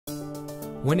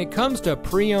When it comes to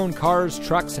pre-owned cars,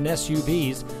 trucks, and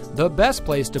SUVs, the best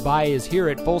place to buy is here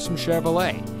at Folsom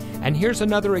Chevrolet. And here's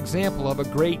another example of a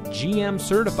great GM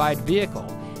certified vehicle,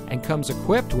 and comes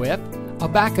equipped with a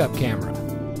backup camera,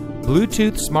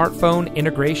 Bluetooth smartphone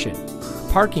integration,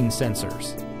 parking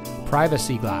sensors,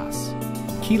 privacy glass,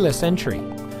 keyless entry,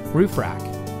 roof rack,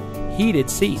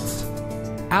 heated seats,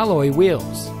 alloy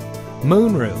wheels,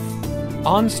 moonroof,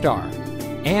 OnStar,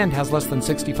 and has less than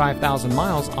 65,000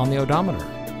 miles on the odometer.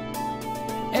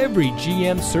 Every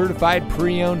GM certified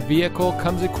pre-owned vehicle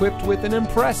comes equipped with an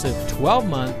impressive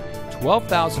 12-month,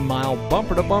 12,000-mile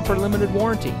bumper-to-bumper limited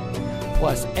warranty.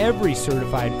 Plus, every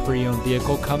certified pre-owned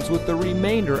vehicle comes with the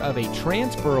remainder of a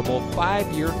transferable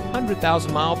 5-year,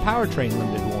 100,000-mile powertrain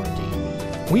limited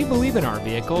warranty. We believe in our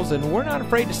vehicles, and we're not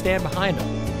afraid to stand behind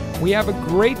them. We have a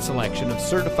great selection of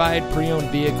certified pre-owned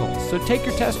vehicles, so take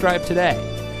your test drive today.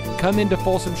 Come into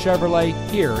Folsom Chevrolet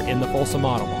here in the Folsom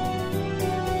Auto Mall.